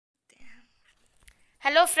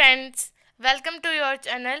Hello friends, welcome to your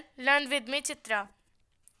channel learn with me Chitra.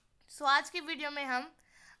 सो आज की video में हम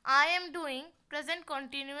I am doing present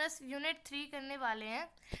continuous unit 3 करने वाले हैं।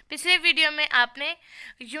 पिछले वीडियो में आपने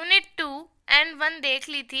यूनिट 2 एंड 1 देख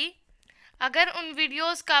ली थी। अगर उन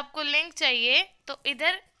वीडियोस का आपको लिंक चाहिए तो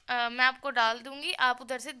इधर मैं आपको डाल दूंगी, आप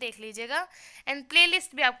उधर से देख लीजिएगा एंड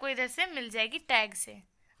प्लेलिस्ट भी आपको इधर से मिल जाएगी टैग से।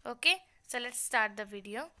 Okay, so let's start the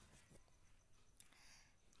video.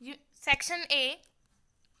 Section A,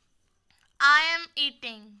 I am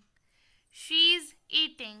eating. She's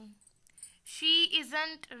eating. She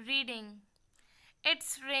isn't reading. It's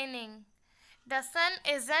raining. The sun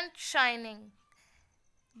isn't shining.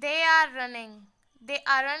 They are running. They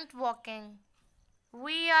aren't walking.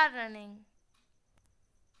 We are running.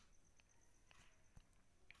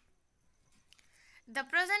 The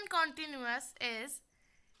present continuous is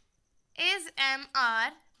am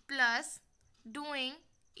are plus doing,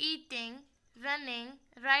 eating, running,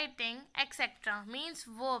 writing, etc. means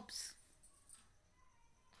verbs.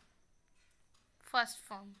 First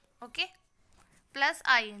form, okay, plus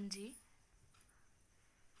ing.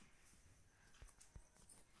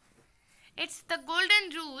 It's the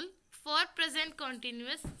golden rule for present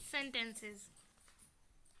continuous sentences.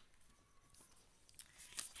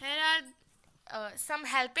 Here are some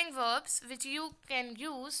helping verbs which you can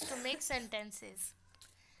use to make sentences.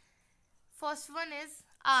 First one is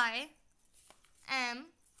I am,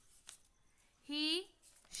 he,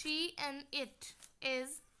 she and it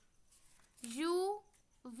is, you,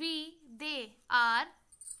 we, they are,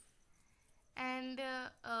 and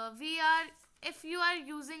we are. If you are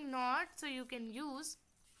using not, so you can use,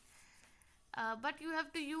 but you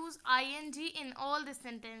have to use ing in all the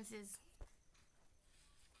sentences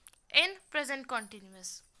in present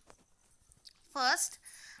continuous. First,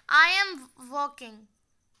 I am walking.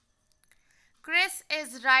 Chris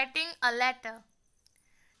is writing a letter.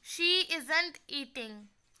 She isn't eating.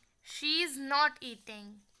 She's not eating.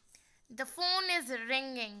 The phone is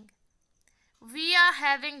ringing. We are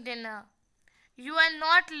having dinner. You are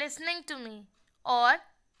not listening to me, or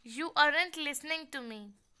you aren't listening to me.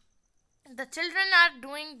 The children are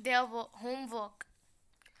doing their homework.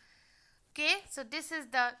 Okay, so this is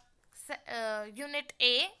the unit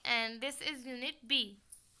A and this is unit B.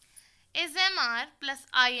 Is MR plus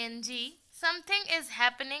ing. Something is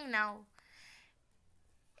happening now.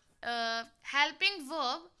 Helping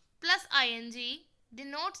verb plus ing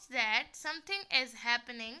denotes that something is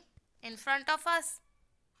happening in front of us.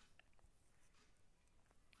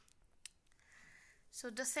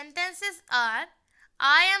 So the sentences are,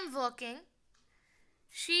 I am working,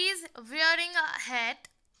 she is wearing a hat,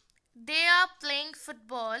 they are playing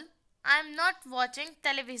football, I am not watching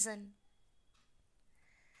television.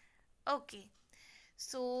 Okay,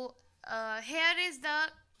 so here is the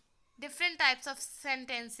different types of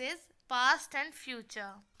sentences: past and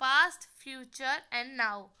future. Past, future and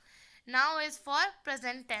now. Now is for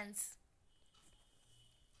present tense.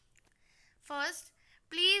 First,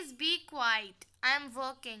 please be quiet. I am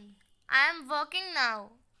working. I am working now.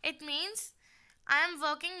 It means I am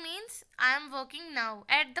working now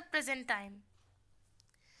at the present time.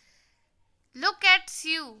 Look at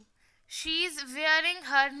Sue. She is wearing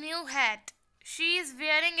her new hat. She is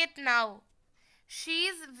wearing it now. She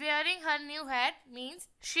is wearing her new hat means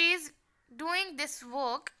she is doing this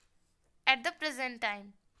work at the present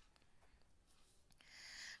time.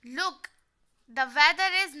 Look, the weather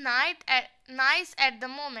is nice at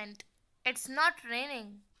the moment. It's not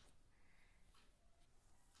raining.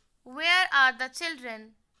 Where are the children?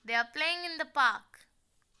 They are playing in the park.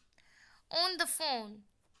 On the phone.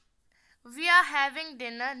 We are having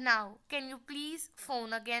dinner now. Can you please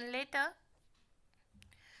phone again later?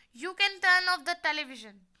 You can turn off the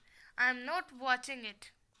television. I am not watching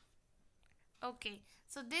it. Okay,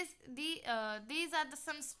 so these are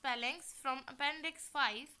some spellings from Appendix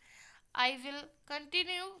 5. I will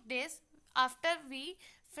continue this after we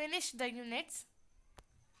finish the units.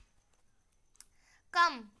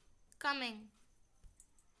 Come, coming.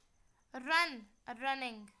 Run,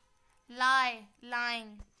 running. Lie,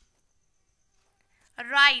 lying.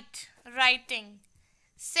 Write, writing.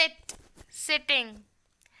 Sit, sitting.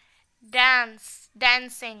 Dance,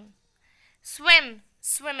 dancing. Swim,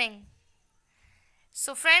 swimming.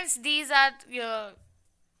 So friends, these are your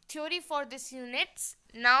theory for this unit.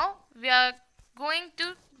 Now we are going to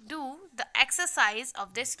do the exercise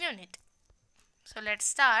of this unit. So let's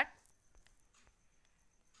start.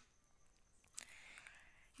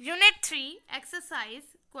 Unit 3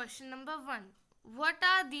 exercise question number 1. What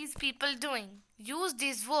are these people doing? Use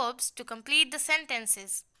these verbs to complete the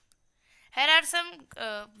sentences. Here are some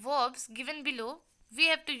verbs given below. We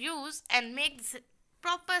have to use and make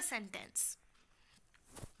proper sentence.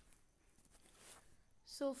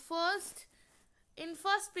 So in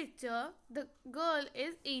first picture, the girl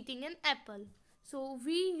is eating an apple. So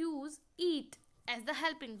we use eat as the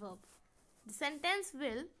helping verb. The sentence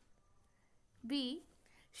will be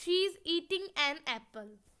she is eating an apple.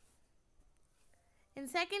 In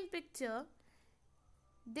second picture,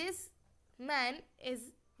 this man is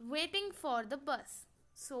waiting for the bus.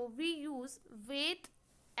 So we use wait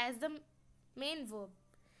as the main verb.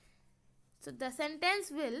 So the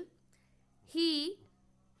sentence will he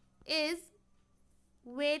is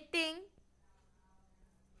waiting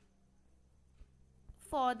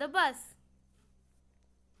for the bus.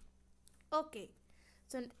 Okay.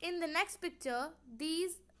 So in the next picture,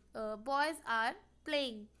 these boys are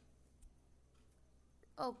playing.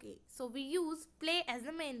 Okay. So we use play as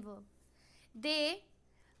the main verb. They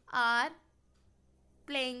are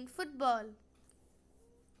playing football.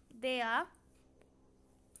 They are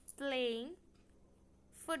playing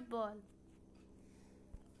football.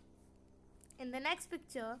 In the next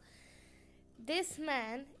picture, this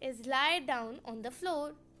man is lie down on the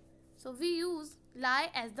floor. So we use lie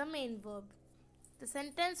as the main verb. The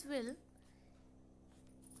sentence will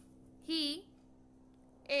he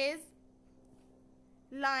is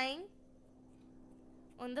lying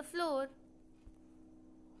on the floor.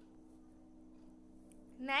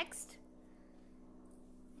 Next,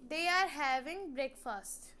 they are having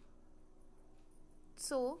breakfast.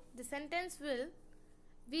 So the sentence will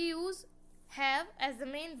we use have as the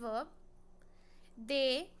main verb.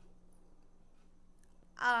 They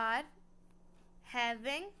are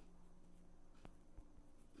having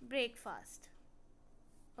breakfast.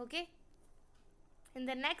 Okay. In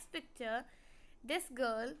the next picture, this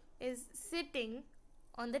girl is sitting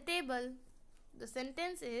on the table. The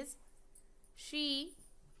sentence is she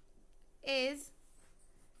is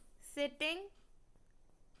sitting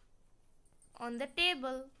on the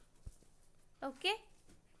table. Okay.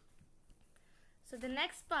 So the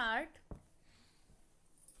next part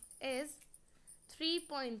is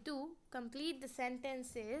 3.2. Complete the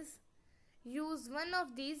sentences. Use one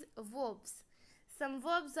of these verbs. Some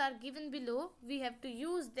verbs are given below. We have to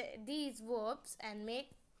use these verbs and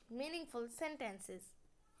make meaningful sentences.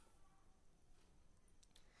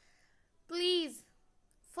 Please.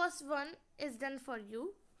 First one is done for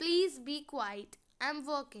you. Please be quiet. I'm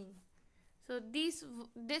working. So this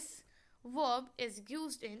verb is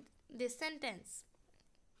used in this sentence.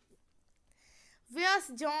 Where's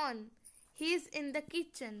John? He is in the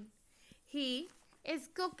kitchen. He is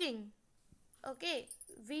cooking. Okay,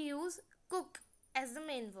 we use cook as the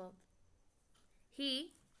main verb.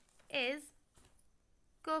 He is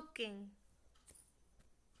cooking.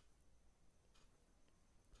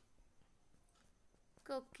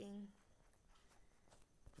 Cooking.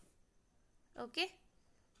 Okay.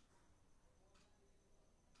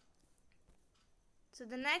 So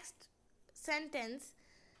the next sentence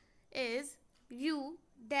is you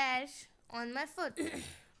dash on my foot.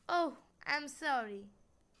 Oh, I'm sorry.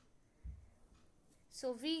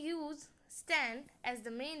 So we use stand as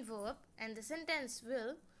the main verb and the sentence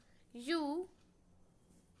will you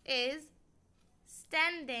is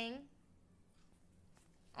standing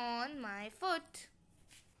on my foot.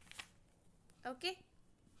 Okay.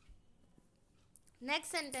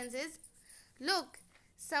 Next sentence is look,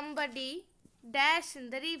 somebody dash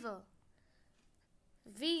in the river.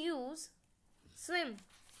 We use swim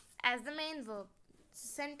as the main verb.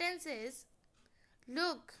 Sentence is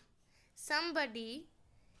look, somebody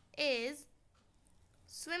is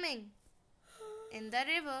swimming in the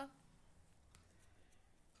river.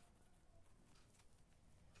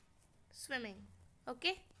 Swimming.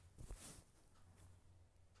 Okay.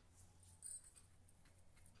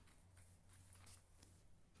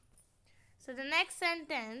 So the next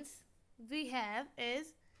sentence we have is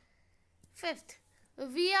fifth.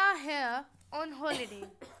 We are here on holiday.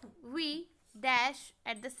 We dash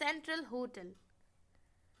at the Central Hotel.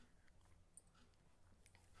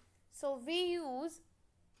 So we use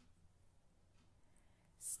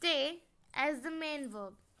stay as the main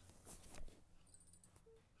verb.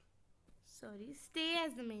 Stay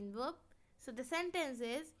as the main verb. So the sentence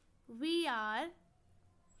is we are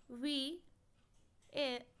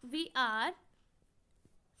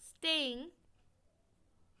staying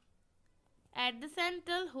at the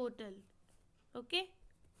Central Hotel. Okay.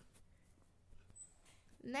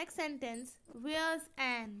 Next sentence, where's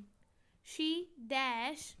Anne? She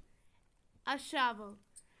dash a shower.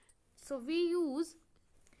 So we use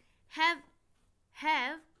have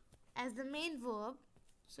as the main verb.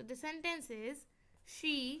 So the sentence is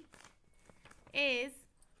she is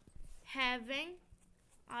having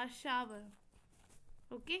a shower.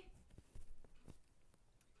 Okay.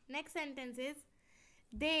 Next sentence is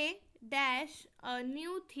they dash a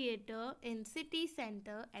new theater in city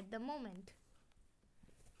center at the moment.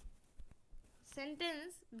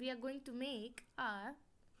 Sentence we are going to make are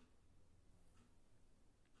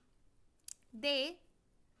they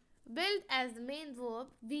build as the main verb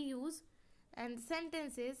we use, and the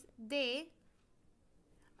sentence is they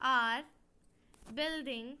are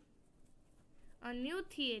building a new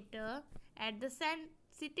theater at the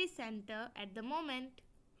city center at the moment.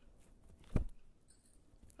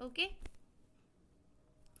 Okay.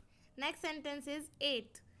 Next sentence is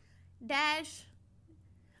 8 dash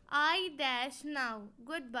I dash now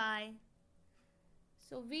goodbye.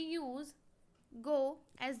 So we use go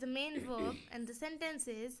as the main verb and the sentence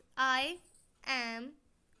is I am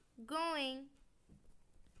going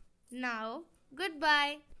now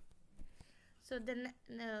goodbye. So the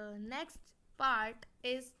next part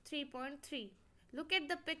is 3.3. Look at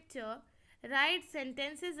the picture. Write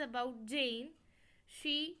sentences about Jane.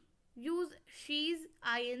 She use she's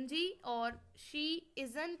ing or she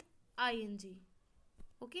isn't ing.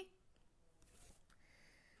 Okay.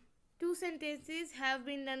 2 sentences have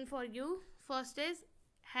been done for you. First is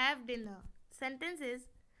have dinner. Sentence is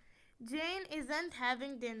Jane isn't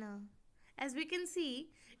having dinner. As we can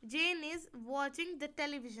see, Jane is watching the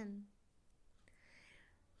television.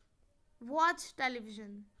 Watch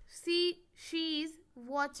television. She's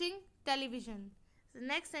watching television. The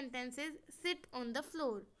next sentence is sit on the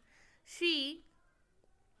floor. She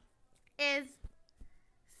is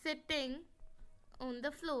sitting on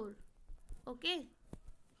the floor. Okay.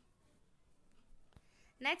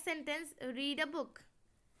 Next sentence, read a book.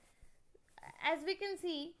 As we can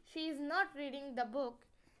see, she is not reading the book.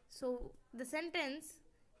 So the sentence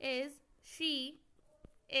is she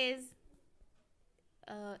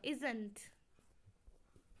isn't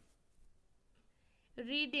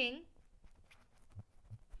reading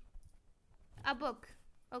a book.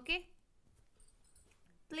 Okay.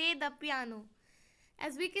 Play the piano.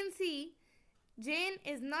 As we can see, Jane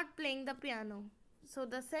is not playing the piano. So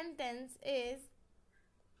the sentence is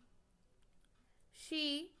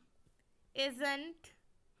she isn't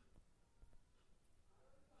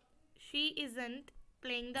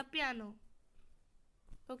playing the piano.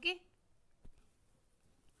 Okay.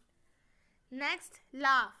 Next,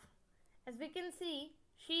 laugh. As we can see,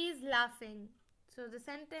 she is laughing. So the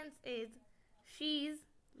sentence is she's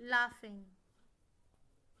laughing.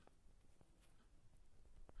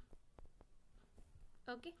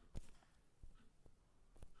 Okay.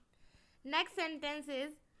 Next sentence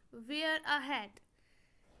is wear a hat.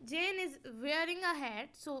 Jane is wearing a hat.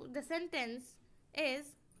 So the sentence is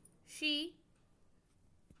she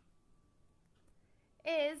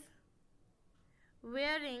is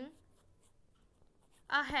wearing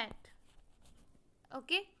a hat.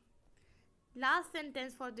 Okay. Last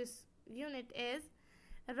sentence for this unit is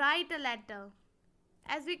write a letter.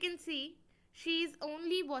 As we can see, she is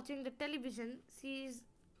only watching the television. She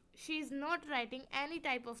is not writing any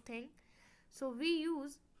type of thing. So we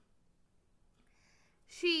use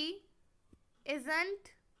she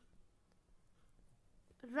isn't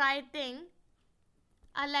writing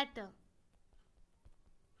a letter.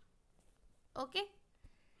 Okay.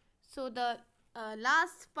 So the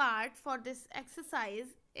last part for this exercise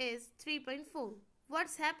is 3.4.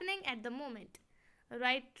 What's happening at the moment?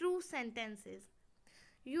 Write true sentences.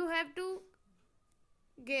 You have to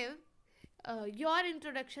give your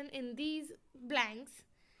introduction in these blanks.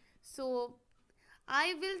 So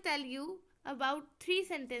I will tell you about 3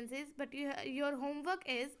 sentences, but your homework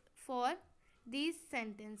is for these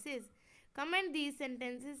sentences. Comment these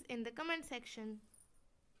sentences in the comment section.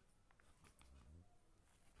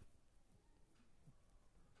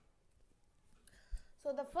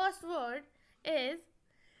 So the first word is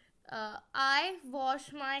I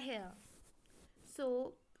wash my hair.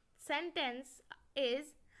 So sentence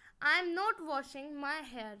is I'm not washing my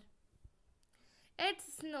hair.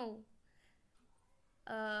 It's snow.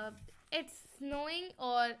 It's snowing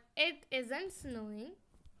or it isn't snowing.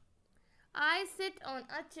 I sit on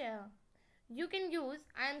a chair. You can use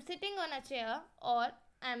I'm sitting on a chair or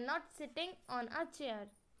I'm not sitting on a chair.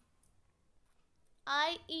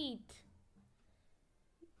 I eat.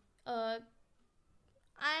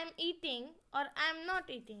 I'm eating or I'm not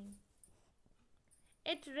eating.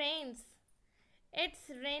 It rains. It's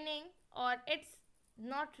raining or it's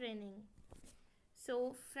not raining.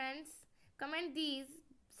 So friends, comment these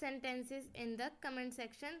sentences in the comment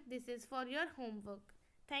section. This is for your homework.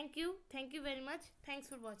 Thank you. Thank you very much. Thanks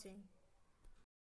for watching.